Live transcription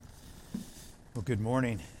Well, good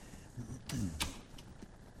morning.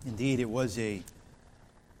 Indeed, it was a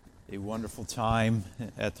wonderful time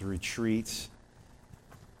at the retreat.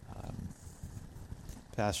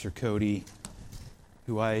 Pastor Cody,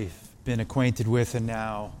 who I've been acquainted with and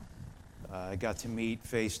now I got to meet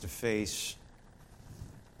face to face,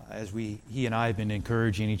 as he and I have been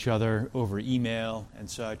encouraging each other over email and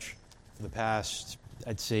such for the past,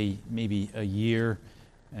 I'd say, maybe a year,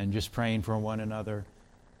 and just praying for one another.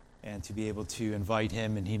 And to be able to invite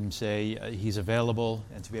him and him say he's available,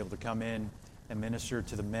 and to be able to come in and minister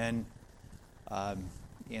to the men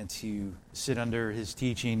and to sit under his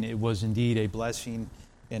teaching, it was indeed a blessing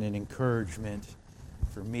and an encouragement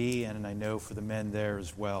for me, and I know for the men there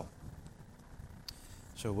as well.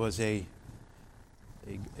 So it was a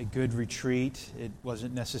good retreat. It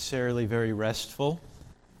wasn't necessarily very restful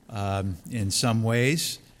in some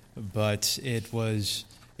ways, but it was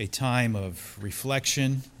a time of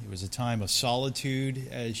reflection. It was a time of solitude,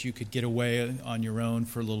 as you could get away on your own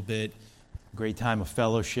for a little bit. A great time of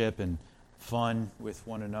fellowship and fun with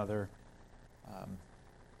one another.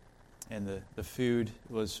 And the food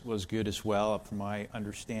was good as well. From my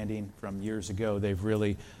understanding from years ago, they've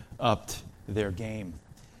really upped their game.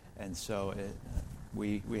 And so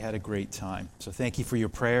we had a great time. So thank you for your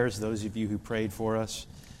prayers, those of you who prayed for us.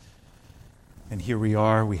 And here we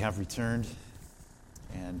are. We have returned.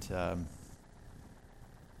 And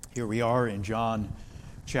here we are in John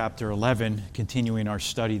chapter 11, continuing our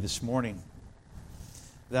study this morning.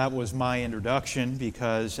 That was my introduction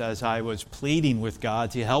because as I was pleading with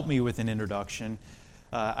God to help me with an introduction,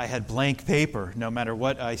 I had blank paper, no matter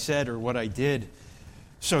what I said or what I did.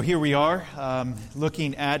 So here we are,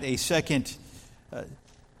 looking at a second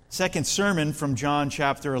sermon from John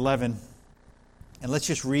chapter 11. And let's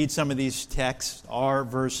just read some of these texts. Our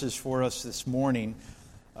verses for us this morning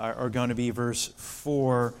are going to be verse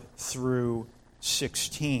 4 through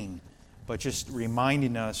 16. But just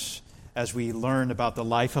reminding us, as we learned about the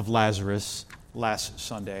life of Lazarus last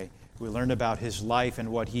Sunday, we learned about his life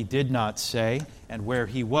and what he did not say and where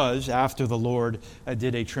he was after the Lord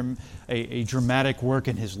did a dramatic work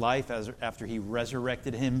in his life after he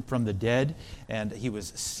resurrected him from the dead, and he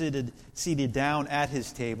was seated down at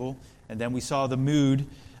his table. And then we saw the mood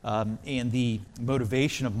and the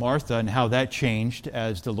motivation of Martha and how that changed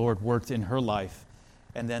as the Lord worked in her life.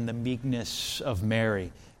 And then the meekness of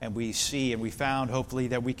Mary. And we see and we found, hopefully,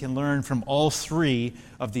 that we can learn from all three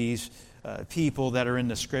of these people that are in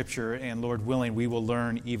the Scripture. And Lord willing, we will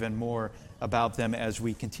learn even more about them as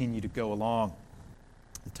we continue to go along.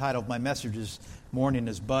 The title of my message this morning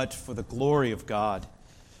is "But for the Glory of God."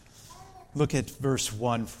 Look at verse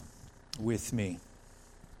 1 with me.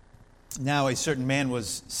 Now a certain man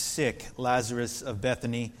was sick, Lazarus of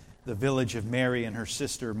Bethany, the village of Mary and her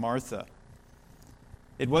sister Martha.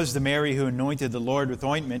 It was the Mary who anointed the Lord with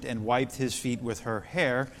ointment and wiped his feet with her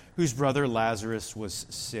hair, whose brother Lazarus was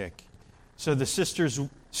sick. So the sisters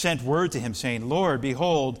sent word to him, saying, "Lord,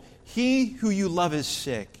 behold, he who you love is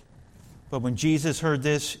sick." But when Jesus heard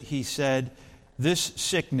this, he said, "This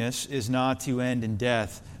sickness is not to end in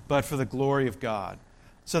death, but for the glory of God,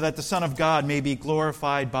 so that the Son of God may be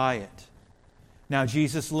glorified by it." Now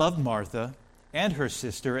Jesus loved Martha and her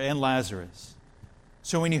sister and Lazarus.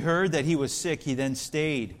 So when he heard that he was sick, he then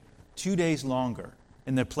stayed 2 days longer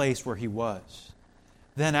in the place where he was.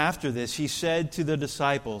 Then after this, he said to the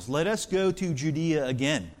disciples, "Let us go to Judea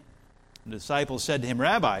again." The disciples said to him,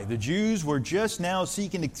 "Rabbi, the Jews were just now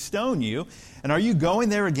seeking to stone you, and are you going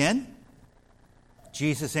there again?"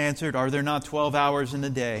 Jesus answered, "Are there not 12 hours in the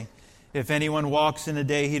day? If anyone walks in the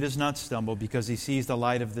day, he does not stumble, because he sees the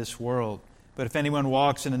light of this world. But if anyone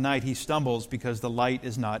walks in the night, he stumbles, because the light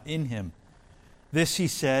is not in him." This he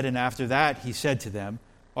said, and after that he said to them,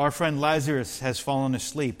 "Our friend Lazarus has fallen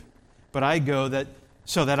asleep, but I go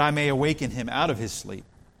so that I may awaken him out of his sleep."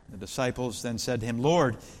 The disciples then said to him,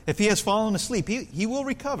 "Lord, if he has fallen asleep, he will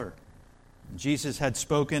recover." And Jesus had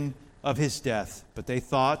spoken of his death, but they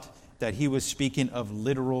thought that he was speaking of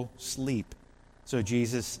literal sleep. So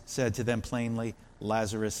Jesus said to them plainly,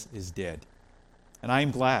 "Lazarus is dead. And I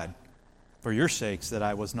am glad for your sakes that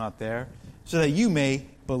I was not there, so that you may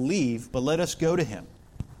believe, but let us go to him."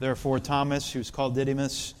 Therefore Thomas, who's called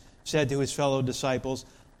Didymus, said to his fellow disciples,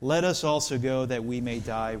 "Let us also go, that we may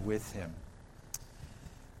die with him."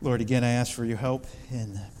 Lord, again I ask for your help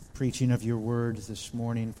in preaching of your word this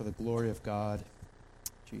morning for the glory of God.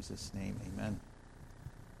 In Jesus' name, amen.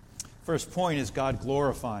 First point is God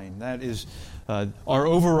glorifying. That is our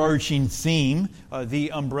overarching theme.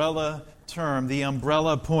 The umbrella term, the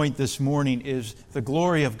umbrella point this morning is the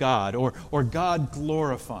glory of God, or God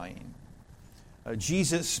glorifying.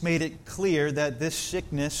 Jesus made it clear that this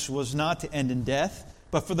sickness was not to end in death,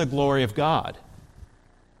 but for the glory of God,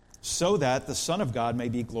 so that the Son of God may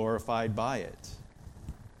be glorified by it.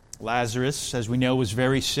 Lazarus, as we know, was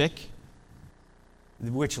very sick,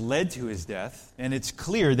 which led to his death, and it's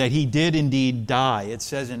clear that he did indeed die. It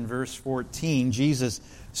says in verse 14, Jesus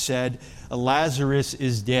said, Lazarus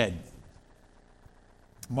is dead.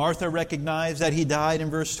 Martha recognized that he died in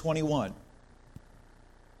verse 21.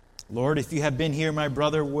 Lord, if you had been here, my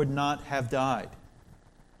brother would not have died.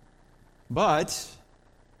 But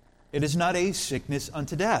it is not a sickness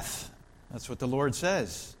unto death. That's what the Lord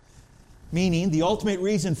says. Meaning, the ultimate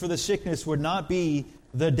reason for the sickness would not be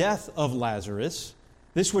the death of Lazarus.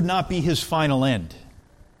 This would not be his final end.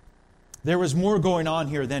 There was more going on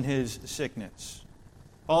here than his sickness.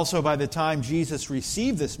 Also, by the time Jesus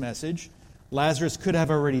received this message, Lazarus could have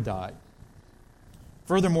already died.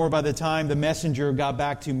 Furthermore, by the time the messenger got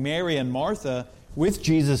back to Mary and Martha with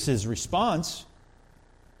Jesus' response,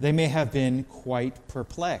 they may have been quite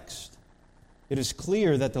perplexed. It is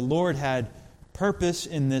clear that the Lord had purpose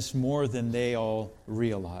in this more than they all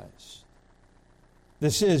realized.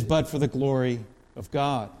 This is but for the glory of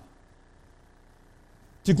God.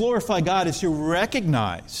 To glorify God is to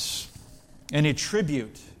recognize and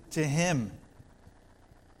attribute to Him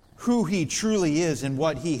who He truly is and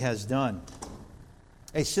what He has done.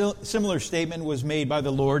 A similar statement was made by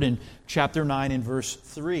the Lord in chapter 9 and verse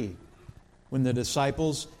 3, when the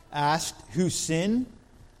disciples asked, Who sinned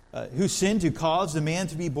to cause the man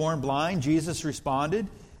to be born blind? Jesus responded,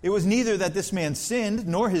 It was neither that this man sinned,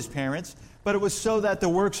 nor his parents, but it was so that the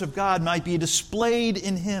works of God might be displayed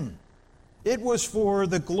in him. It was for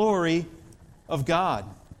the glory of God.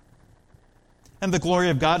 And the glory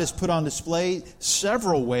of God is put on display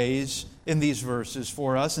several ways in these verses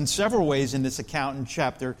for us, and several ways in this account in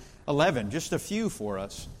chapter 11. Just a few for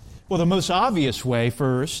us. Well, the most obvious way,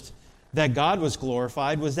 first, that God was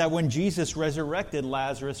glorified was that when Jesus resurrected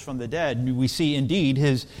Lazarus from the dead, we see indeed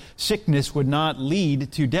his sickness would not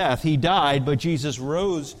lead to death. He died, but Jesus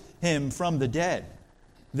rose him from the dead.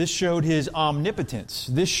 This showed his omnipotence.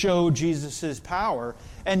 This showed Jesus' power.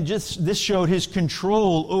 And this showed his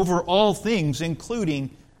control over all things,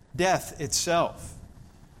 including death itself.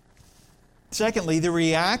 Secondly, the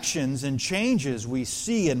reactions and changes we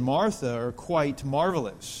see in Martha are quite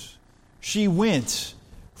marvelous. She went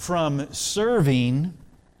from serving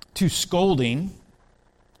to scolding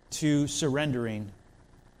to surrendering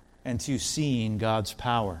and to seeing God's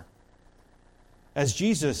power. As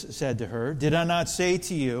Jesus said to her, Did I not say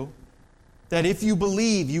to you that if you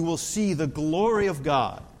believe, you will see the glory of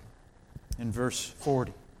God? In verse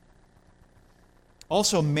 40.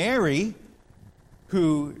 Also, Mary,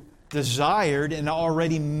 who desired and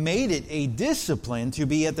already made it a discipline to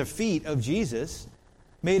be at the feet of Jesus,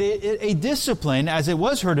 made it a discipline, as it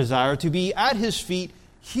was her desire, to be at His feet,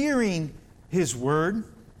 hearing His word,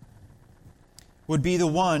 would be the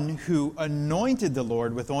one who anointed the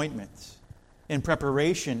Lord with ointment in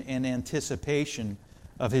preparation and anticipation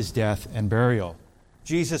of His death and burial.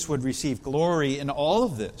 Jesus would receive glory in all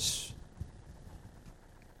of this.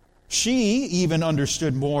 She even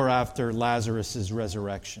understood more after Lazarus'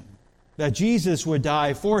 resurrection, that Jesus would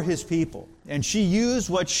die for His people, and she used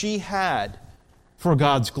what she had for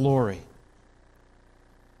God's glory.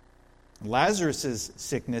 Lazarus'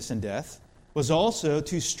 sickness and death was also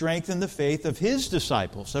to strengthen the faith of His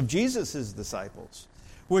disciples, of Jesus' disciples,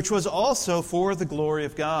 which was also for the glory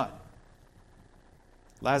of God.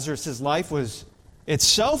 Lazarus' life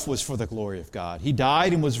itself was for the glory of God. He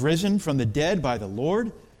died and was risen from the dead by the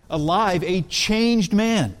Lord, alive, a changed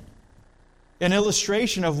man, an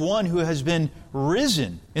illustration of one who has been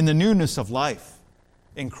risen in the newness of life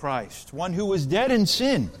in Christ, one who was dead in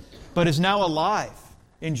sin, but is now alive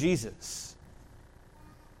in Jesus.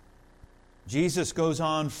 Jesus goes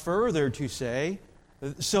on further to say,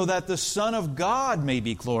 so that the Son of God may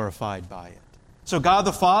be glorified by it. So God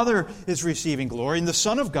the Father is receiving glory, and the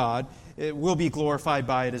Son of God will be glorified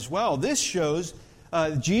by it as well. This shows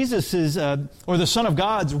Jesus's, or the Son of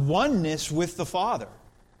God's oneness with the Father.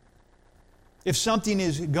 If something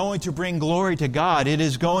is going to bring glory to God, it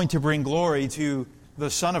is going to bring glory to the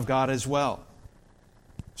Son of God as well.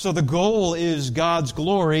 So the goal is God's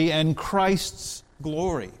glory and Christ's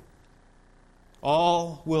glory.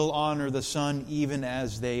 All will honor the Son even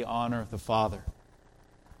as they honor the Father.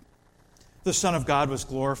 The Son of God was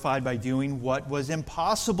glorified by doing what was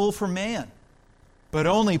impossible for man, but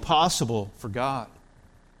only possible for God.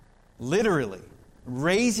 Literally,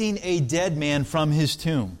 raising a dead man from his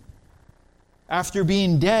tomb after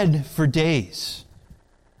being dead for days.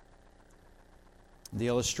 The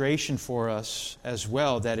illustration for us as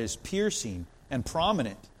well that is piercing and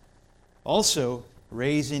prominent. Also,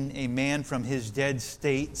 raising a man from his dead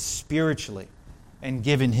state spiritually and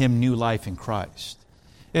giving him new life in Christ.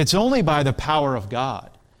 It's only by the power of God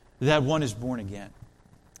that one is born again.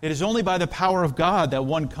 It is only by the power of God that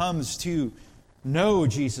one comes to know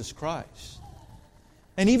Jesus Christ.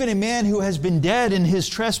 And even a man who has been dead in his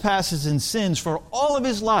trespasses and sins for all of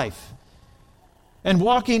his life, and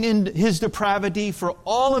walking in his depravity for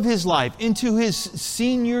all of his life, into his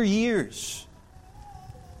senior years,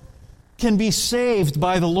 can be saved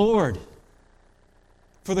by the Lord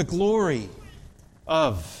for the glory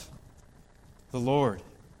of the Lord.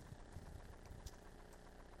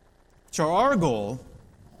 So our goal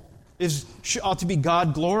ought to be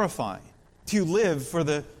God glorifying, to live for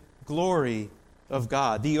the glory of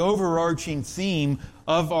God. The overarching theme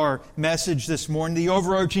of our message this morning, the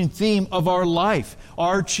overarching theme of our life,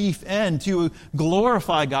 our chief end, to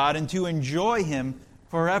glorify God and to enjoy Him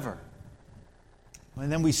forever.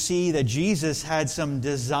 And then we see that Jesus had some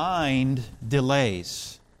designed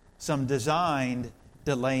delays, some designed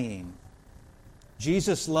delaying.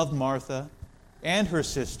 Jesus loved Martha and her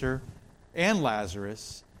sister and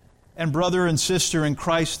Lazarus. And brother and sister in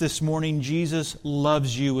Christ this morning, Jesus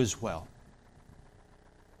loves you as well.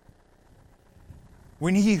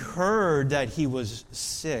 When He heard that he was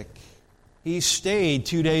sick, He stayed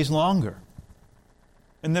 2 days longer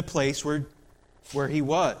in the place where he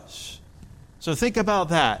was. So think about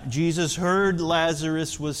that. Jesus heard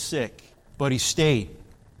Lazarus was sick, but He stayed.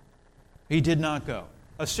 He did not go.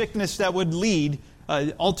 A sickness that would lead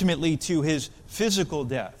ultimately to his physical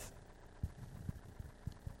death.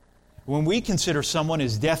 When we consider someone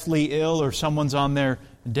is deathly ill or someone's on their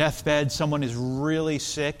deathbed, someone is really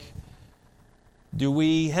sick, do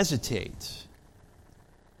we hesitate?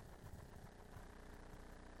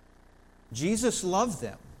 Jesus loved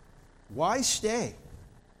them. Why stay?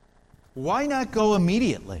 Why not go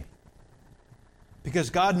immediately? Because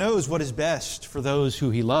God knows what is best for those who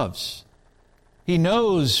He loves. He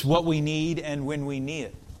knows what we need and when we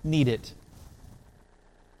need it.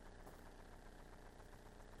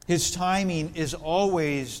 His timing is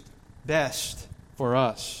always best for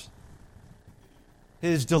us.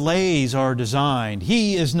 His delays are designed.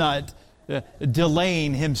 He is not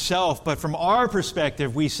delaying Himself, but from our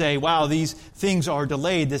perspective, we say, wow, these things are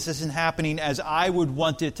delayed. This isn't happening as I would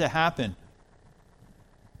want it to happen.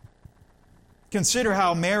 Consider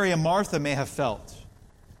how Mary and Martha may have felt,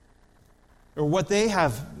 or what they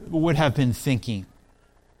would have been thinking.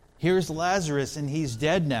 Here's Lazarus, and he's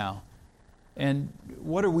dead now. And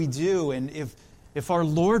what do we do? And if our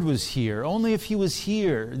Lord was here, only if He was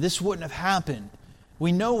here, this wouldn't have happened.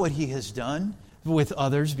 We know what He has done with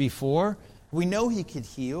others before. We know He could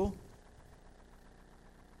heal.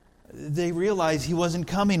 They realized He wasn't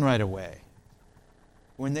coming right away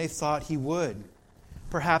when they thought He would.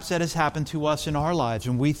 Perhaps that has happened to us in our lives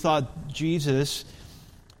when we thought Jesus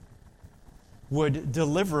would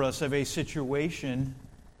deliver us of a situation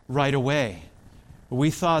right away. We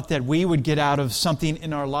thought that we would get out of something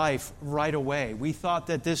in our life right away. We thought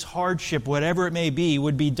that this hardship, whatever it may be,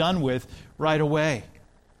 would be done with right away.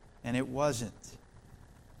 And it wasn't.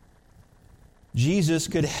 Jesus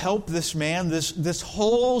could help this man, this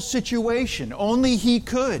whole situation. Only He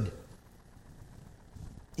could.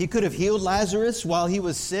 He could have healed Lazarus while he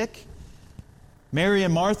was sick. Mary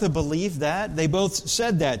and Martha believed that. They both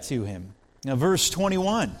said that to Him. Now, verse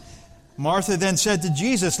 21. Martha then said to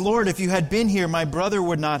Jesus, Lord, if You had been here, my brother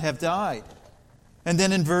would not have died. And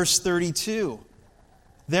then in verse 32,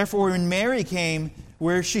 therefore when Mary came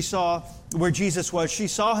where Jesus was, she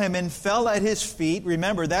saw Him and fell at His feet.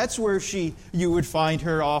 Remember, that's where you would find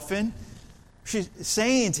her often. She's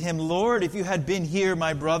saying to Him, Lord, if You had been here,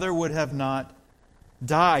 my brother would have not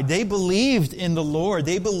died. They believed in the Lord.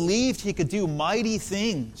 They believed He could do mighty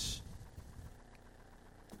things.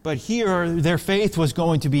 But here, their faith was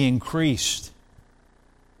going to be increased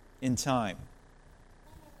in time.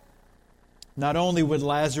 Not only would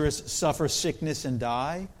Lazarus suffer sickness and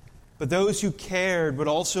die, but those who cared would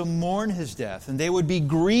also mourn his death, and they would be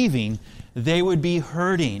grieving, they would be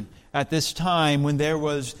hurting at this time when there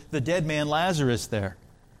was the dead man Lazarus there.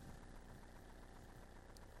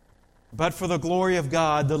 But for the glory of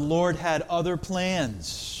God, the Lord had other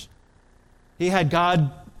plans. He had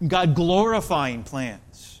God-glorifying plans.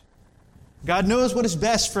 God knows what is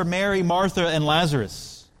best for Mary, Martha, and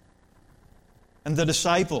Lazarus, and the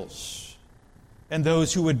disciples, and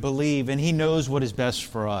those who would believe, and He knows what is best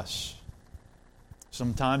for us.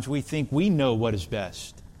 Sometimes we think we know what is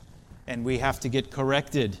best, and we have to get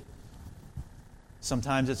corrected.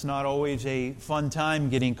 Sometimes it's not always a fun time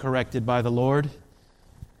getting corrected by the Lord.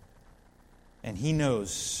 And He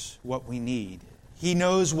knows what we need. He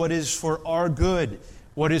knows what is for our good,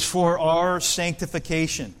 what is for our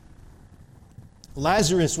sanctification.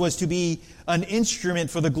 Lazarus was to be an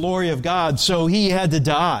instrument for the glory of God, so he had to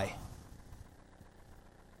die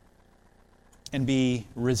and be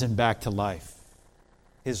risen back to life.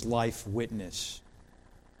 His life witness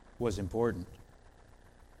was important.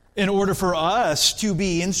 In order for us to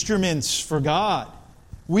be instruments for God,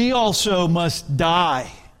 we also must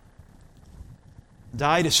die.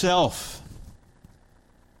 Die to self.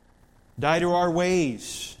 Die to our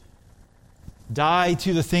ways. Die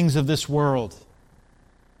to the things of this world.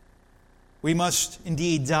 We must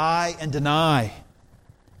indeed die and deny.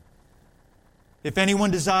 If anyone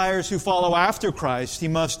desires to follow after Christ, he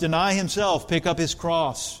must deny himself, pick up his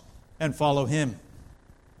cross, and follow Him.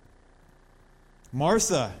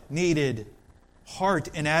 Martha needed heart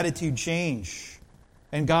and attitude change,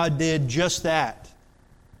 and God did just that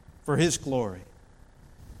for His glory.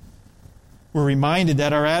 We're reminded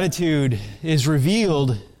that our attitude is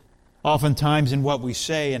revealed oftentimes in what we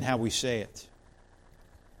say and how we say it.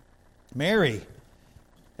 Mary,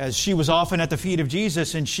 as she was often at the feet of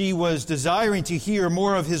Jesus and she was desiring to hear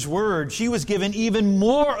more of His word, she was given even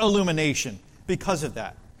more illumination because of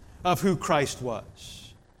that, of who Christ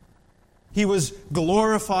was. He was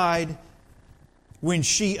glorified when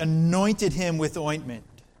she anointed Him with ointment.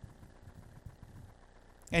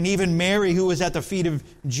 And even Mary, who was at the feet of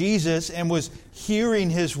Jesus and was hearing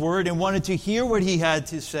His word and wanted to hear what He had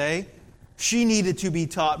to say, she needed to be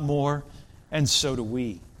taught more, and so do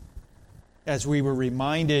we. As we were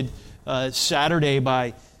reminded Saturday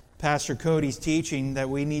by Pastor Cody's teaching, that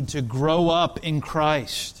we need to grow up in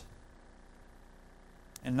Christ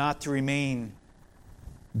and not to remain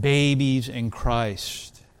babies in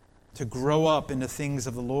Christ, to grow up in the things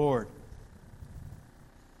of the Lord.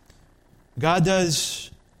 God does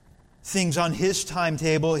things on His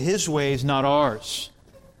timetable, His ways, not ours.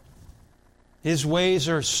 His ways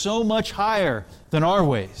are so much higher than our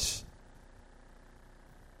ways.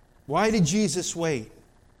 Why did Jesus wait?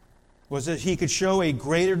 Was it He could show a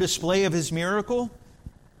greater display of His miracle?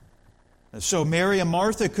 So Mary and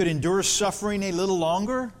Martha could endure suffering a little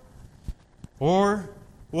longer? Or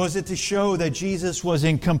was it to show that Jesus was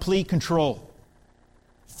in complete control,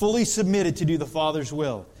 fully submitted to do the Father's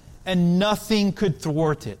will, and nothing could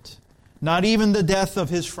thwart it? Not even the death of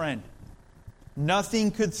His friend.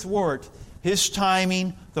 Nothing could thwart His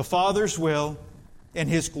timing, the Father's will, and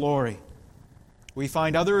His glory. We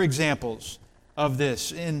find other examples of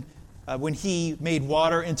this in when He made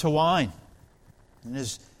water into wine. And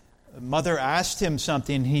His mother asked Him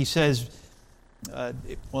something. He says,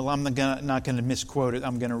 well, I'm not going to misquote it.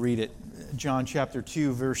 I'm going to read it. John chapter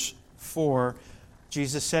 2, verse 4.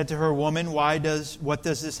 Jesus said to her, "Woman, what does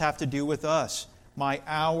this have to do with us? My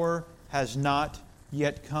hour has not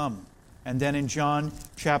yet come." And then in John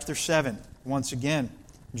chapter 7, once again,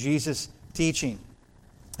 Jesus teaching.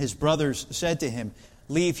 His brothers said to Him,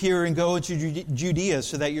 "Leave here and go into Judea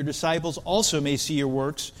so that your disciples also may see your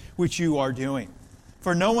works which you are doing.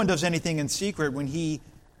 For no one does anything in secret when he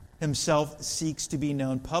himself seeks to be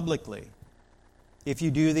known publicly. If you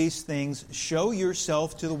do these things, show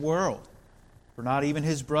yourself to the world." For not even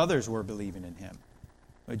His brothers were believing in Him.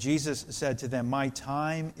 But Jesus said to them, "My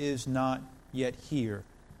time is not yet here,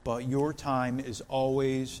 but your time is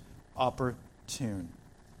always opportune.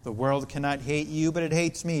 The world cannot hate you, but it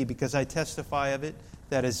hates me, because I testify of it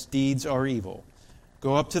that its deeds are evil.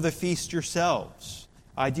 Go up to the feast yourselves.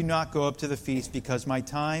 I do not go up to the feast because my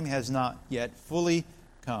time has not yet fully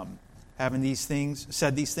come." Having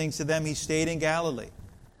said these things to them, He stayed in Galilee.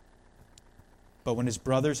 But when His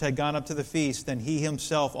brothers had gone up to the feast, then He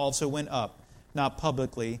Himself also went up, not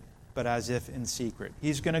publicly, but as if in secret.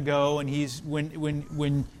 He's going to go, and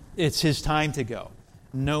when it's His time to go.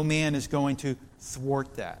 No man is going to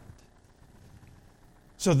thwart that.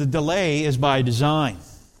 So the delay is by design.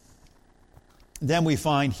 Then we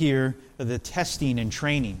find here the testing and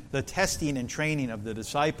training. The testing and training of the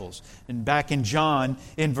disciples. And back in John,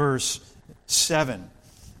 in verse 7,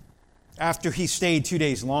 after He stayed 2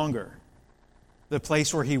 days longer, the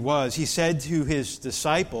place where He was, He said to His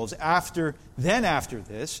disciples, after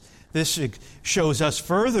this shows us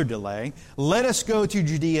further delay, "Let us go to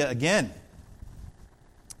Judea again."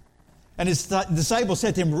 And His disciples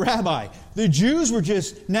said to Him, "Rabbi, the Jews were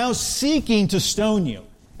just now seeking to stone you,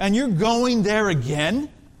 and you're going there again?"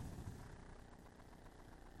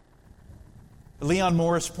 Leon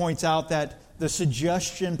Morris points out that the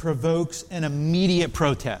suggestion provokes an immediate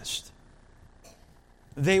protest.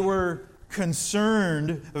 They were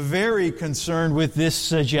very concerned with this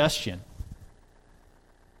suggestion.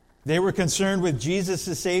 They were concerned with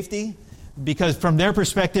Jesus' safety. because from their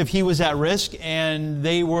perspective, he was at risk, and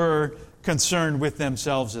they were concerned with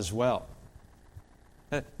themselves as well.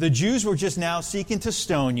 The Jews were just now seeking to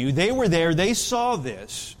stone you. They were there. They saw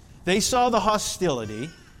this. They saw the hostility.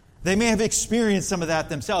 They may have experienced some of that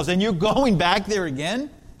themselves. And you're going back there again?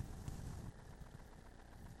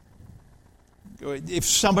 If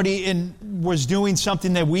somebody was doing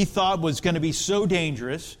something that we thought was going to be so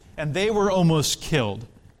dangerous, and they were almost killed,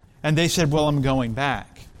 and they said, well, I'm going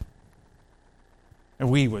back. And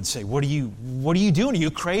we would say, what are you doing? Are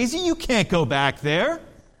you crazy? You can't go back there.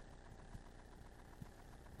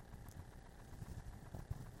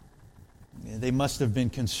 They must have been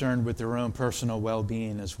concerned with their own personal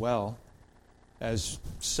well-being as well, as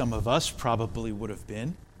some of us probably would have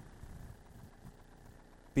been.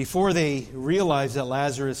 Before they realized that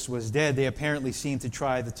Lazarus was dead, they apparently seemed to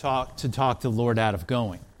try to talk the Lord out of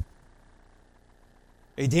going.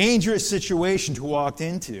 A dangerous situation to walk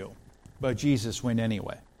into, but Jesus went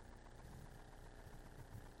anyway.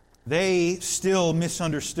 They still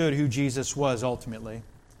misunderstood who Jesus was ultimately,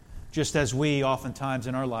 just as we oftentimes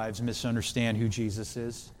in our lives misunderstand who Jesus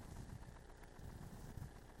is.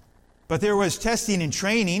 But there was testing and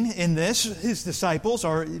training in this. His disciples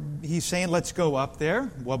he's saying, let's go up there.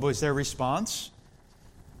 What was their response?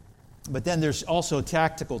 But then there's also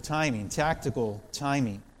tactical timing.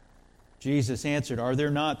 Jesus answered, are there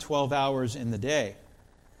not 12 hours in the day?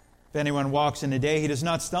 If anyone walks in the day, he does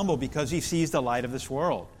not stumble because he sees the light of this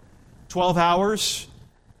world. 12 hours,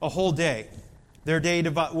 a whole day. Their day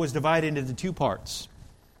was divided into two parts,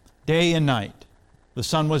 day and night. The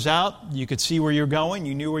sun was out. You could see where you're going.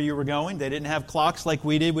 You knew where you were going. They didn't have clocks like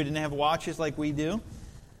we did. We didn't have watches like we do. Of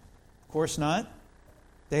course not.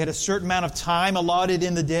 They had a certain amount of time allotted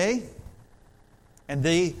in the day. And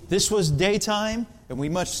this was daytime, and we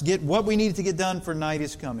must get what we needed to get done, for night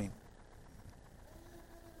is coming.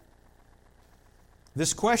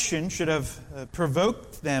 This question should have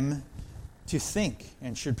provoked them to think,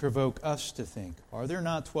 and should provoke us to think. Are there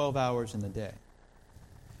not 12 hours in the day?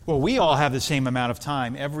 Well, we all have the same amount of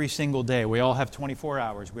time every single day. We all have 24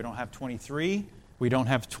 hours. We don't have 23. We don't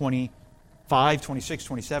have 25, 26,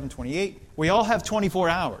 27, 28. We all have 24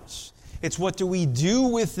 hours. It's what do we do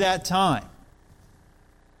with that time?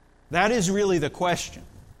 That is really the question.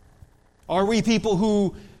 Are we people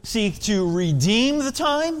who seek to redeem the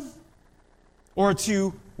time or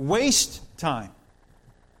to waste time?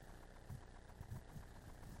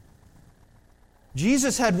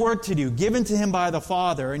 Jesus had work to do, given to him by the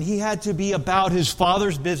Father, and he had to be about his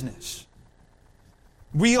Father's business.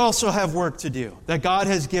 We also have work to do that God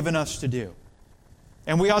has given us to do.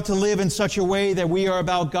 And we ought to live in such a way that we are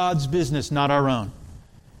about God's business, not our own.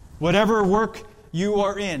 Whatever work you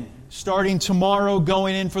are in, starting tomorrow,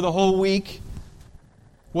 going in for the whole week,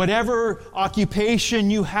 whatever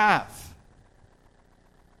occupation you have,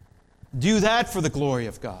 do that for the glory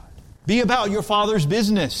of God. Be about your Father's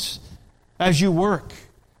business as you work,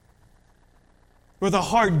 with a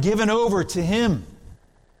heart given over to Him,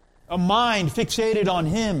 a mind fixated on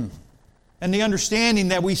Him, and the understanding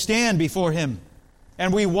that we stand before Him,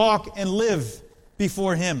 and we walk and live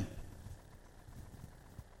before Him.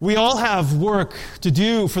 We all have work to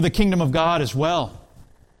do for the kingdom of God as well.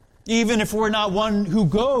 Even if we're not one who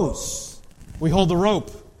goes, we hold the rope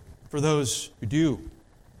for those who do.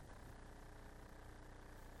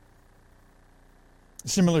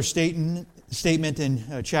 Similar statement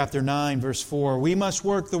in chapter 9, verse 4. We must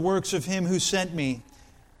work the works of Him who sent me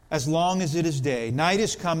as long as it is day. Night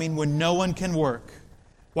is coming when no one can work.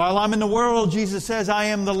 While I'm in the world, Jesus says, I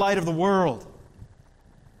am the light of the world.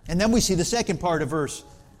 And then we see the second part of verse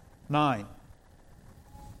 9.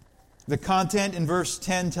 The content in verse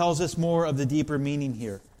 10 tells us more of the deeper meaning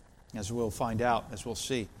here, as we'll find out, as we'll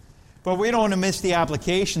see. But we don't want to miss the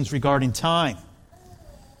applications regarding time.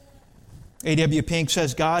 A.W. Pink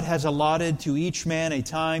says, God has allotted to each man a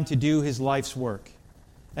time to do his life's work,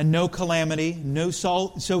 and no calamity, no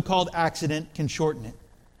so-called accident can shorten it.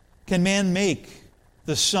 Can man make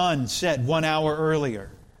the sun set 1 hour earlier?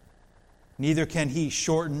 Neither can he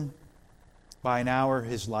shorten by an hour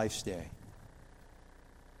his life's day.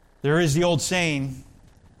 There is the old saying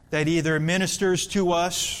that either ministers to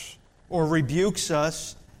us or rebukes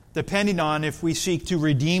us, depending on if we seek to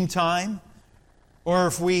redeem time or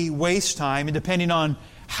if we waste time, and depending on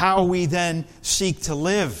how we then seek to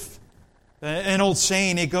live. An old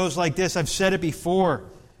saying, it goes like this. I've said it before.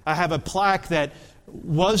 I have a plaque that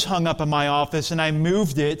was hung up in my office, and I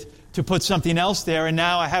moved it to put something else there, and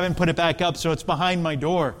now I haven't put it back up, so it's behind my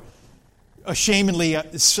door.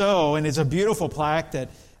 Ashamedly so, and it's a beautiful plaque that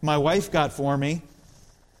my wife got for me.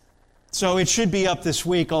 So it should be up this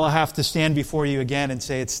week. I'll have to stand before you again and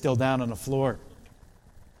say it's still down on the floor.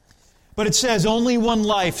 But it says, only one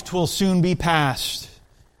life 'twill soon be past.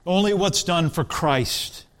 Only what's done for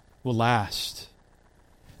Christ will last.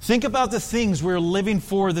 Think about the things we're living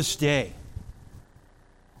for this day,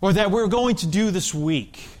 or that we're going to do this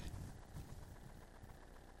week.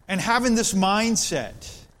 And having this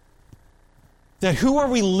mindset that who are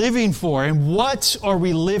we living for and what are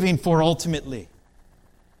we living for ultimately?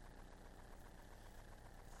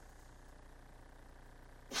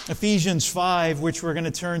 Ephesians 5, which we're going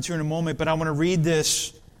to turn to in a moment, but I want to read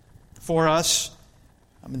this for us.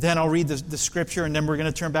 Then I'll read the scripture, and then we're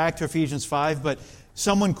going to turn back to Ephesians 5. But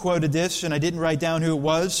someone quoted this, and I didn't write down who it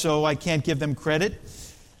was, so I can't give them credit.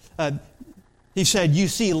 He said, you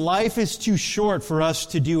see, life is too short for us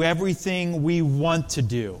to do everything we want to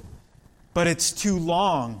do, but it's too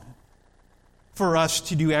long for us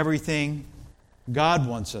to do everything God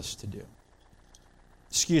wants us to do.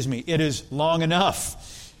 Excuse me, it is long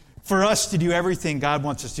enough for us to do everything God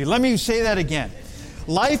wants us to do. Let me say that again.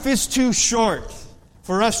 Life is too short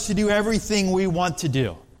for us to do everything we want to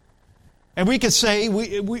do. And we could say,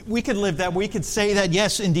 we could live that. We could say that,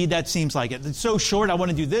 yes, indeed, that seems like it. It's so short, I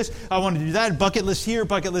want to do this, I want to do that, bucket list here,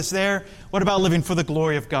 bucket list there. What about living for the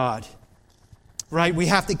glory of God? Right? We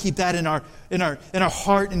have to keep that in our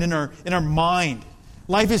heart and in our mind.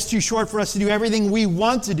 Life is too short for us to do everything we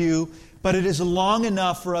want to do, but it is long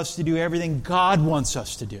enough for us to do everything God wants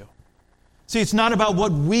us to do. See, it's not about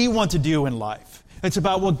what we want to do in life. It's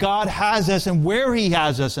about what God has us and where He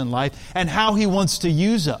has us in life and how He wants to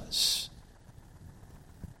use us.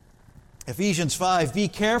 Ephesians 5, be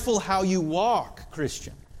careful how you walk,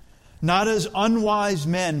 Christian. Not as unwise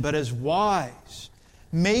men, but as wise,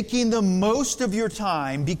 making the most of your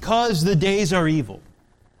time because the days are evil.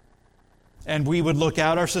 And we would look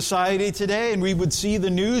out our society today and we would see the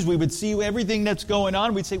news, we would see everything that's going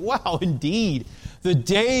on. We'd say, wow, indeed, the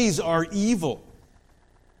days are evil.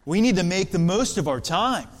 We need to make the most of our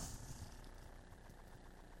time.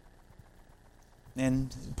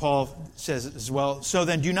 And Paul says as well, so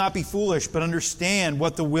then do not be foolish, but understand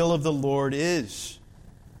what the will of the Lord is.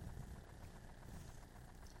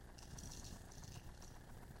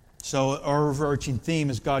 So our overarching theme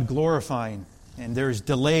is God glorifying. And there's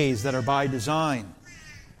delays that are by design.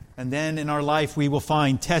 And then in our life we will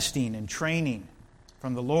find testing and training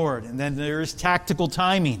from the Lord. And then there is tactical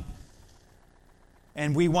timing.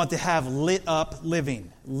 And we want to have lit up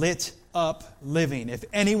living. Lit up living. If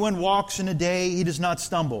anyone walks in a day, he does not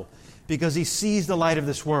stumble, because he sees the light of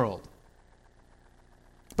this world.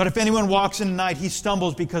 But if anyone walks in the night, he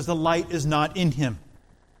stumbles because the light is not in him.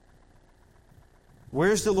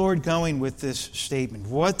 Where's the Lord going with this statement?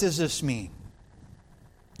 What does this mean?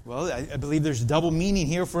 Well, I believe there's double meaning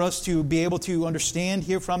here for us to be able to understand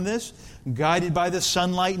here from this. Guided by the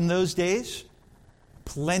sunlight in those days.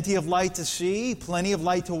 Plenty of light to see, plenty of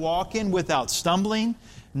light to walk in without stumbling.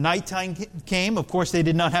 Nighttime came. Of course, they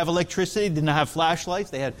did not have electricity, did not have flashlights.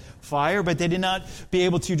 They had fire, but they did not be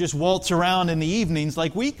able to just waltz around in the evenings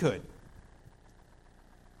like we could.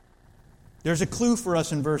 There's a clue for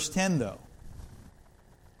us in verse 10, though,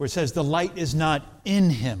 where it says, the light is not in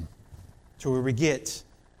him. So where we get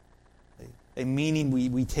a meaning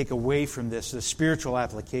we take away from this, the spiritual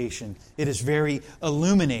application. It is very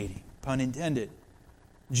illuminating, pun intended.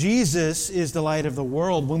 Jesus is the light of the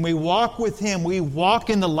world. When we walk with Him, we walk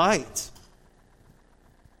in the light.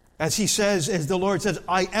 As He says, as the Lord says,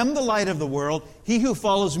 I am the light of the world. He who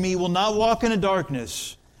follows me will not walk in the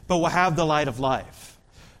darkness, but will have the light of life.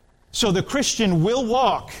 So the Christian will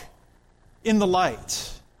walk in the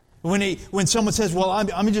light. When someone says, well,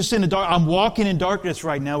 I'm just in the dark, I'm walking in darkness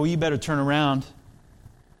right now, well, you better turn around.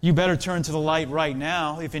 You better turn to the light right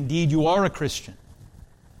now, if indeed you are a Christian.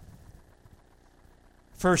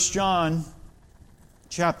 1 John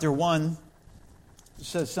chapter 1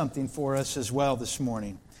 says something for us as well this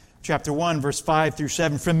morning. Chapter 1, verse 5 through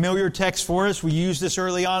 7. Familiar text for us. We used this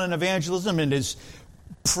early on in evangelism, and it is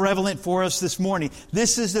prevalent for us this morning.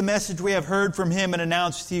 This is the message we have heard from Him and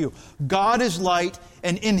announced to you. God is light,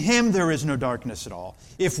 and in Him there is no darkness at all.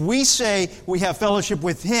 If we say we have fellowship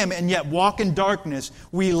with Him and yet walk in darkness,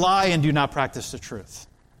 we lie and do not practice the truth.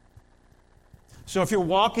 So if you're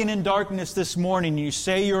walking in darkness this morning and you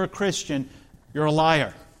say you're a Christian, you're a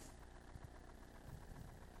liar.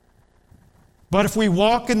 But if we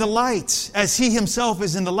walk in the light, as He Himself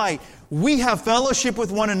is in the light, we have fellowship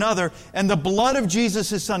with one another, and the blood of Jesus,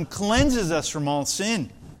 His Son, cleanses us from all sin.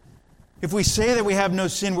 If we say that we have no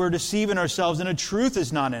sin, we're deceiving ourselves, and the truth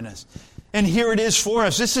is not in us. And here it is for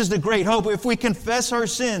us. This is the great hope. If we confess our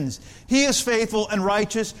sins, He is faithful and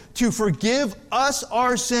righteous to forgive us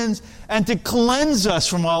our sins and to cleanse us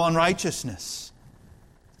from all unrighteousness.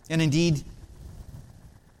 And indeed,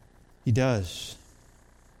 He does.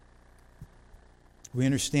 We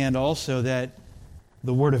understand also that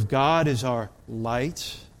the Word of God is our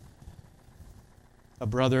light. A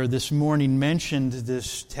brother this morning mentioned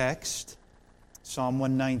this text, Psalm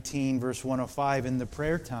 119, verse 105, in the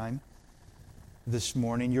prayer time this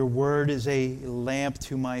morning. Your Word is a lamp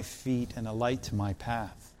to my feet and a light to my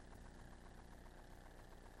path.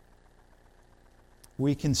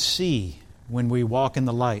 We can see when we walk in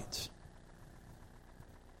the light,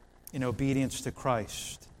 in obedience to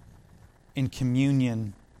Christ, in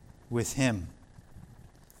communion with Him.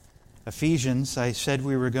 Ephesians, I said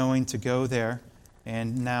we were going to go there,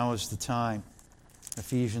 and now is the time.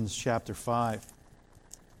 Ephesians chapter 5.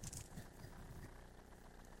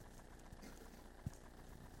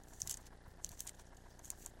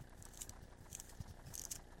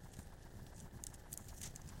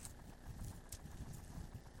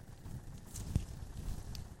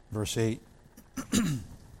 Verse 8.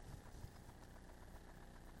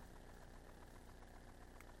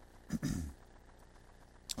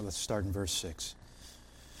 Let's start in verse 6.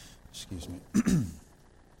 Excuse me.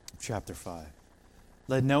 Chapter 5.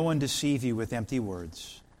 Let no one deceive you with empty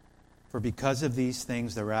words, for because of these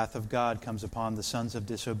things the wrath of God comes upon the sons of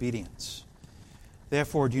disobedience.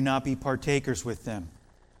 Therefore do not be partakers with them.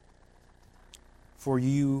 For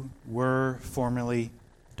you were formerly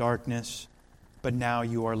darkness, but now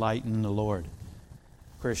you are light in the Lord.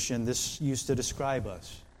 Christian, this used to describe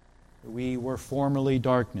us. We were formerly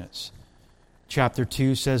darkness. Chapter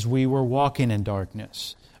 2 says we were walking in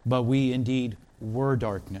darkness, but we indeed were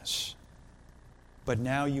darkness. But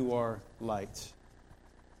now you are light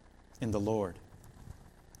in the Lord.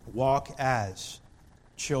 Walk as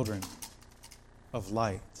children of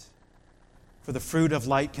light. For the fruit of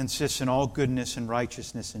light consists in all goodness and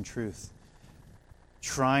righteousness and truth,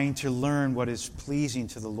 trying to learn what is pleasing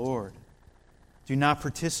to the Lord. Do not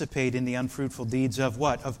participate in the unfruitful deeds of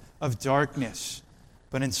what? Of darkness,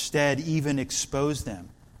 but instead even expose them.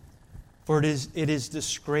 For it is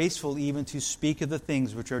disgraceful even to speak of the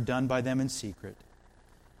things which are done by them in secret.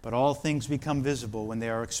 But all things become visible when they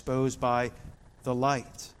are exposed by the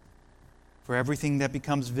light. For everything that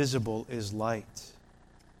becomes visible is light.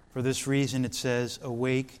 For this reason it says,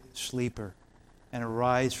 awake, sleeper, and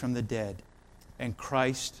arise from the dead, and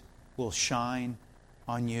Christ will shine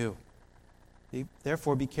on you.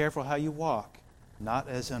 Therefore be careful how you walk, not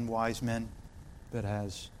as unwise men, but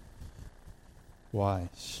as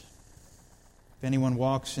wise. If anyone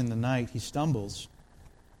walks in the night, he stumbles,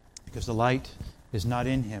 because the light is not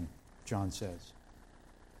in him, John says.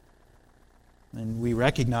 And we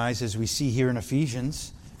recognize, as we see here in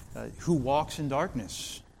Ephesians, who walks in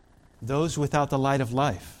darkness. Those without the light of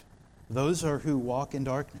life. Those are who walk in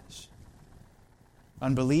darkness.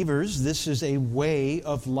 Unbelievers, this is a way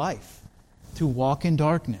of life, to walk in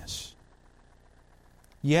darkness.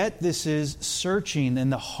 Yet this is searching in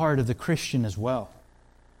the heart of the Christian as well.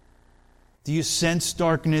 Do you sense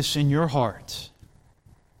darkness in your heart?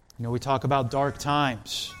 You know, we talk about dark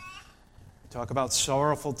times. We talk about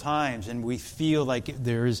sorrowful times, and we feel like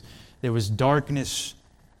there was darkness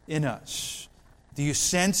in us. Do you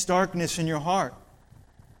sense darkness in your heart?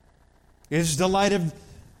 Is the light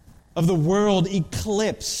of the world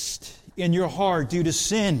eclipsed in your heart due to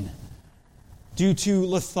sin, due to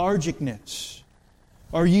lethargicness?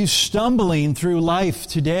 Are you stumbling through life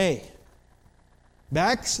today,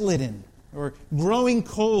 backslidden or growing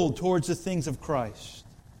cold towards the things of Christ?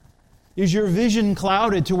 Is your vision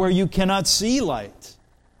clouded to where you cannot see light?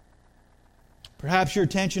 Perhaps your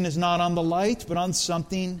attention is not on the light, but on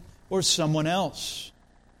something or someone else.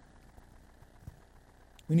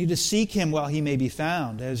 We need to seek Him while He may be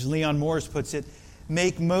found. As Leon Morris puts it,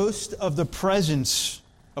 make most of the presence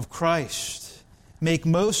of Christ. Make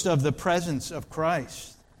most of the presence of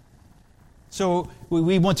Christ. So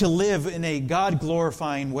we want to live in a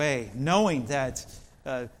God-glorifying way, knowing that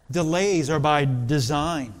delays are by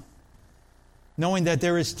design, knowing that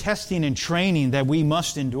there is testing and training that we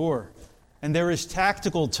must endure, and there is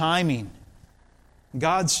tactical timing,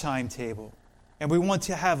 God's timetable. And we want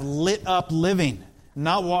to have lit up living,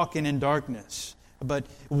 not walking in darkness, but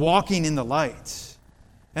walking in the light.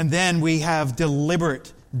 And then we have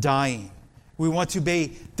deliberate dying. We want to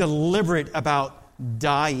be deliberate about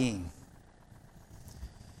dying.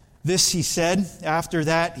 This he said. After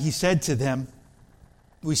that, he said to them,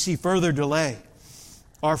 we see further delay.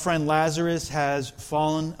 Our friend Lazarus has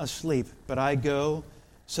fallen asleep, but I go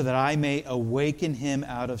so that I may awaken him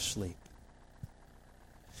out of sleep.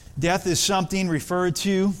 Death is something referred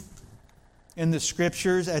to in the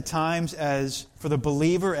Scriptures at times as, for the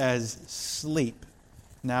believer, as sleep.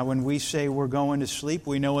 Now, when we say we're going to sleep,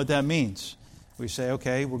 we know what that means. We say,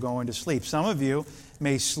 okay, we're going to sleep. Some of you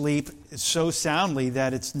may sleep so soundly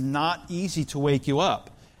that it's not easy to wake you up.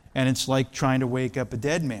 And it's like trying to wake up a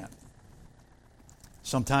dead man.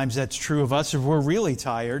 Sometimes that's true of us if we're really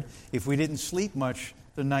tired, if we didn't sleep much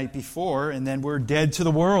the night before, and then we're dead to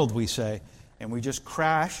the world, we say. And we just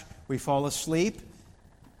crash, we fall asleep,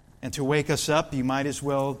 and to wake us up, you might as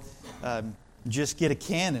well just get a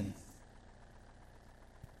cannon.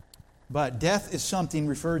 But death is something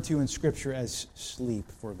referred to in Scripture as sleep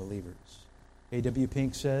for believers. A.W.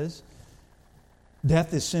 Pink says,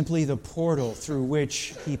 death is simply the portal through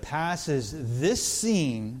which he passes this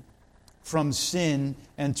scene from sin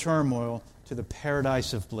and turmoil to the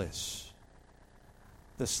paradise of bliss.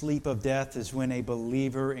 The sleep of death is when a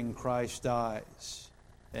believer in Christ dies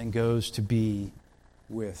and goes to be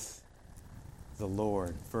with the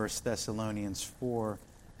Lord. 1 Thessalonians 4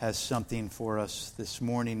 has something for us this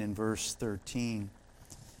morning in verse 13.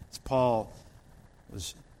 As Paul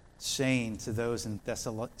was saying to those in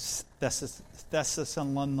Thessalonica,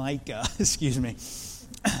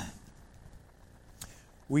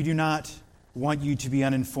 we do not want you to be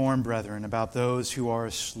uninformed, brethren, about those who are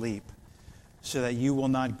asleep, so that you will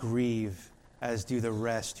not grieve as do the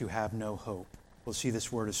rest who have no hope. We'll see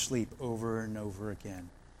this word asleep over and over again.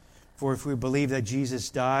 For if we believe that Jesus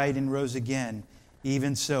died and rose again,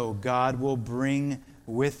 even so God will bring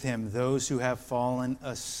with him those who have fallen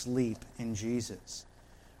asleep in Jesus.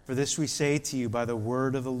 For this we say to you by the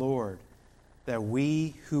word of the Lord, that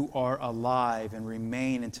we who are alive and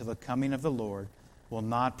remain until the coming of the Lord will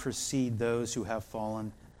not precede those who have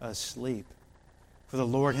fallen asleep. For the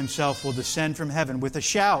Lord himself will descend from heaven with a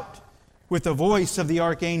shout, with the voice of the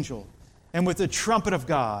archangel, and with the trumpet of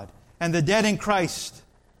God, and the dead in Christ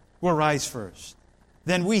will rise first.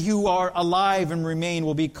 Then we who are alive and remain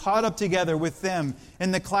will be caught up together with them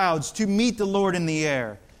in the clouds to meet the Lord in the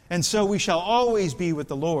air. And so we shall always be with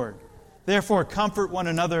the Lord. Therefore, comfort one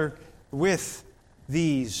another with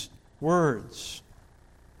these words.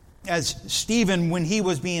 As Stephen, when he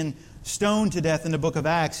was being stoned to death in the book of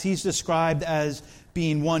Acts, he's described as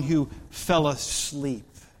being one who fell asleep.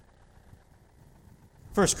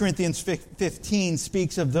 1 Corinthians 15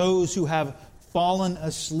 speaks of those who have fallen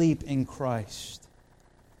asleep in Christ.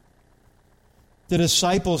 The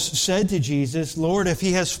disciples said to Jesus, Lord, if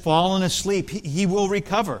he has fallen asleep, he will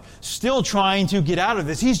recover. Still trying to get out of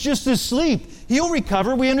this. He's just asleep. He'll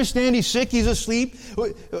recover. We understand he's sick. He's asleep.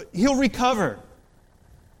 He'll recover.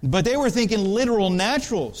 But they were thinking literal,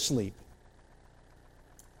 natural sleep.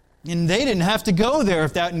 And they didn't have to go there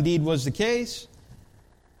if that indeed was the case.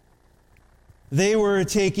 They were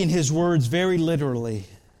taking his words very literally,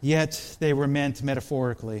 yet they were meant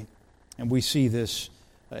metaphorically. And we see this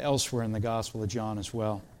elsewhere in the Gospel of John as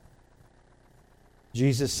well.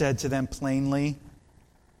 Jesus said to them plainly,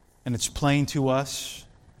 and it's plain to us,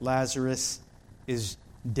 Lazarus is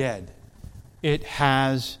dead. It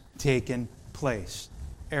has taken place.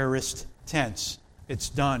 Aorist tense. It's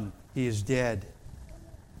done. He is dead.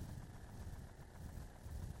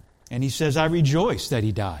 And he says, I rejoice that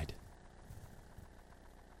he died.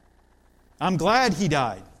 I'm glad he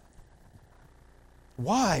died.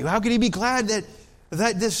 Why? How could he be glad that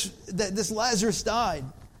this Lazarus died?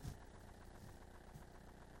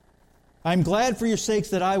 I'm glad for your sakes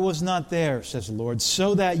that I was not there, says the Lord,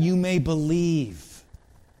 so that you may believe.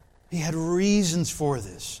 He had reasons for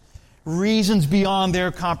this. Reasons beyond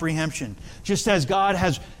their comprehension. Just as God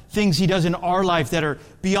has things he does in our life that are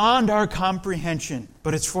beyond our comprehension,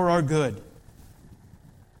 but it's for our good.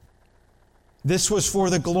 This was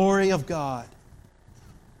for the glory of God.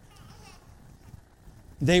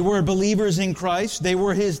 They were believers in Christ. They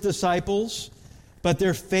were his disciples, but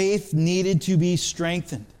their faith needed to be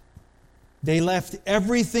strengthened. They left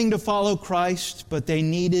everything to follow Christ, but they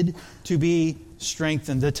needed to be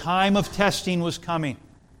strengthened. The time of testing was coming.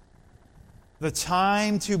 The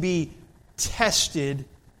time to be tested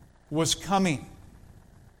was coming.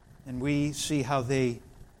 And we see how they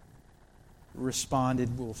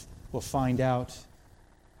responded. We'll find out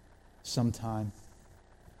sometime.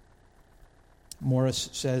 Morris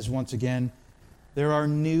says once again, there are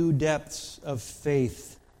new depths of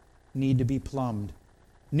faith need to be plumbed.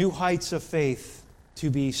 New heights of faith to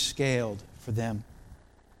be scaled for them.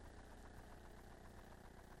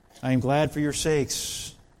 I am glad for your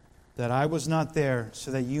sakes that I was not there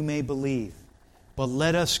so that you may believe. But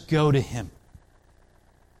let us go to him.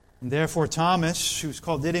 And therefore Thomas, who's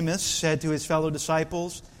called Didymus, said to his fellow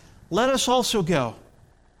disciples, let us also go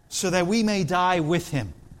so that we may die with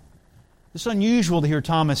him. It's unusual to hear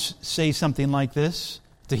Thomas say something like this,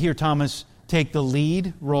 to hear Thomas take the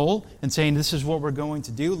lead role and saying, this is what we're going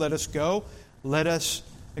to do. Let us go. Let us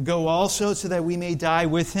go also so that we may die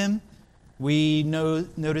with him. We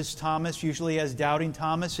notice Thomas usually as doubting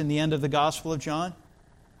Thomas in the end of the Gospel of John.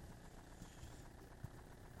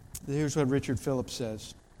 Here's what Richard Phillips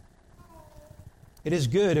says. It is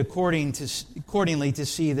good accordingly to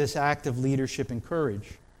see this act of leadership and courage.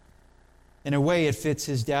 In a way, it fits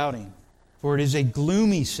his doubting, for it is a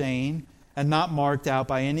gloomy saying and not marked out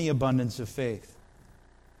by any abundance of faith.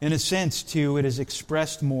 In a sense, too, it is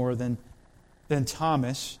expressed more than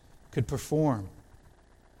Thomas could perform.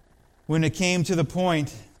 When it came to the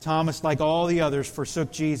point, Thomas, like all the others,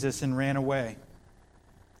 forsook Jesus and ran away.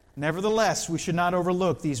 Nevertheless, we should not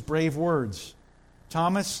overlook these brave words.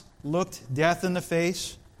 Thomas looked death in the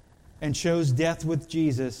face and chose death with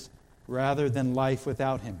Jesus rather than life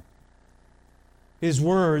without him. His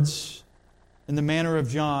words, in the manner of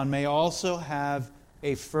John, may also have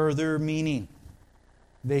a further meaning.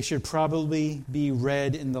 They should probably be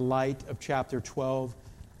read in the light of chapter 12,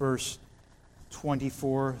 verse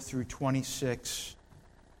 24 through 26.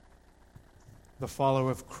 The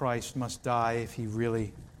follower of Christ must die if he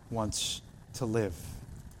really wants to live.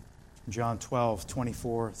 John 12,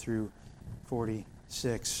 24 through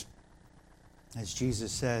 46. As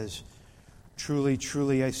Jesus says, truly,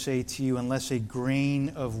 truly, I say to you, unless a grain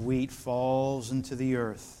of wheat falls into the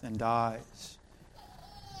earth and dies,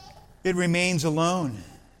 it remains alone.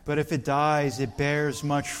 But if it dies, it bears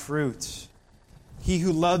much fruit. He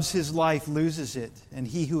who loves his life loses it, and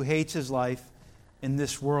he who hates his life in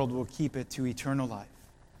this world will keep it to eternal life.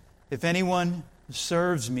 If anyone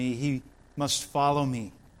serves me, he must follow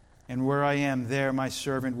me, and where I am, there my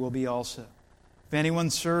servant will be also. If anyone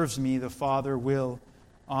serves me, the Father will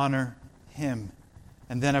honor him.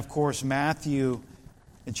 And then, of course, Matthew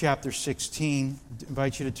in chapter 16, I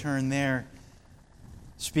invite you to turn there,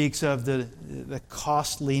 speaks of the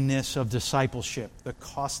costliness of discipleship. The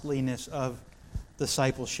costliness of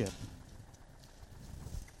discipleship.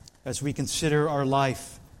 As we consider our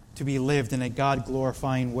life to be lived in a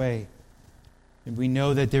God-glorifying way, and we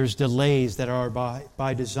know that there's delays that are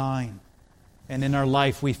by design. And in our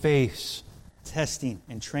life we face testing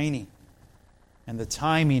and training. And the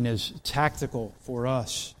timing is tactical for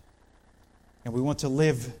us. And we want to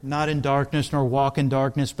live not in darkness nor walk in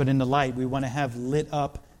darkness, but in the light. We want to have lit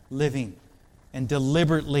up living. And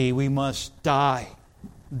deliberately we must die.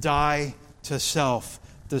 Die to self.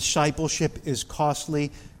 Discipleship is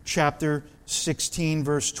costly. Chapter 16,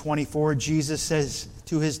 verse 24, Jesus says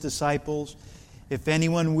to his disciples, if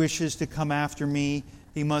anyone wishes to come after me,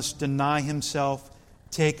 he must deny himself,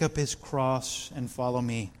 take up his cross, and follow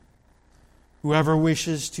me. Whoever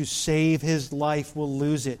wishes to save his life will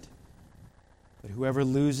lose it, but whoever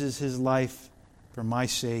loses his life for my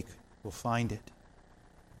sake will find it.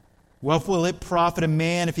 What will it profit a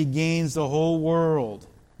man if he gains the whole world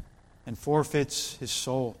and forfeits his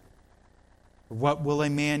soul? Or what will a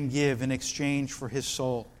man give in exchange for his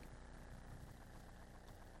soul?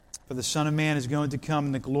 For the Son of Man is going to come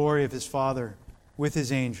in the glory of his Father with his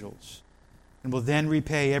angels, and will then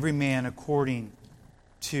repay every man according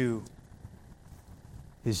to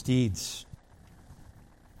his deeds.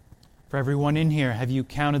 For everyone in here, have you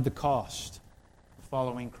counted the cost of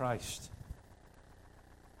following Christ?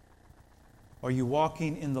 Are you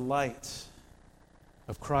walking in the light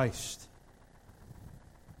of Christ?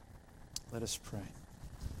 Let us pray.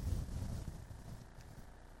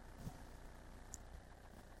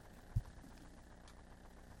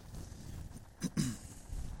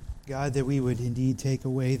 God, that we would indeed take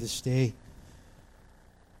away the stay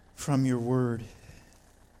from your word.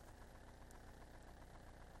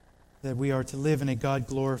 That we are to live in a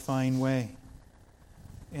God-glorifying way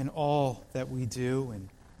in all that we do, in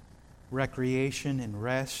recreation and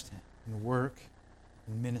rest and work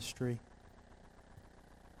and ministry.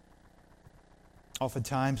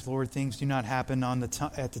 Oftentimes, Lord, things do not happen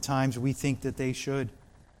at the times we think that they should.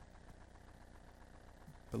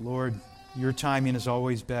 But Lord, your timing is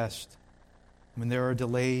always best. When there are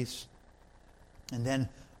delays, and then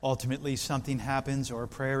ultimately something happens or a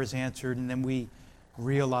prayer is answered, and then we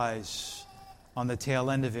realize on the tail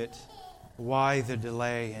end of it why the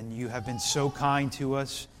delay, and you have been so kind to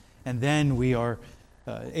us, and then we are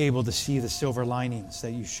able to see the silver linings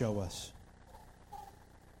that you show us.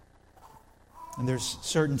 And there's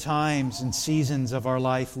certain times and seasons of our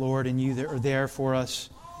life, Lord, and you are there for us,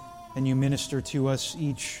 and you minister to us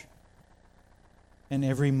each and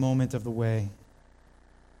every moment of the way.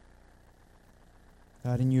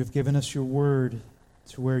 God, and you have given us your word,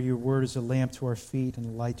 to where your word is a lamp to our feet and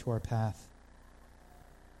a light to our path.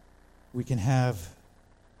 we can have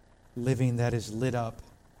living that is lit up,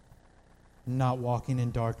 not walking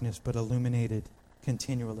in darkness, but illuminated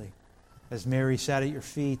continually. As Mary sat at your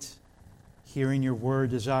feet, hearing your word,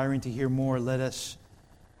 desiring to hear more, let us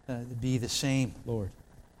be the same, Lord.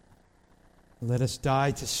 Let us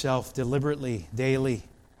die to self deliberately, daily.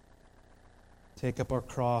 Take up our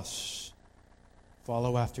cross.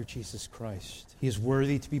 Follow after Jesus Christ. He is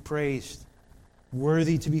worthy to be praised,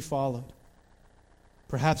 worthy to be followed.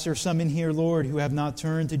 Perhaps there are some in here, Lord, who have not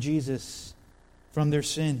turned to Jesus from their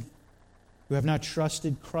sin, who have not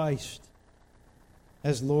trusted Christ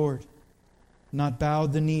as Lord, not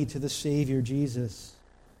bowed the knee to the Savior, Jesus.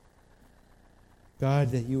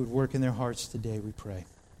 God, that you would work in their hearts today, we pray.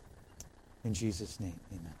 In Jesus' name,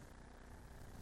 amen.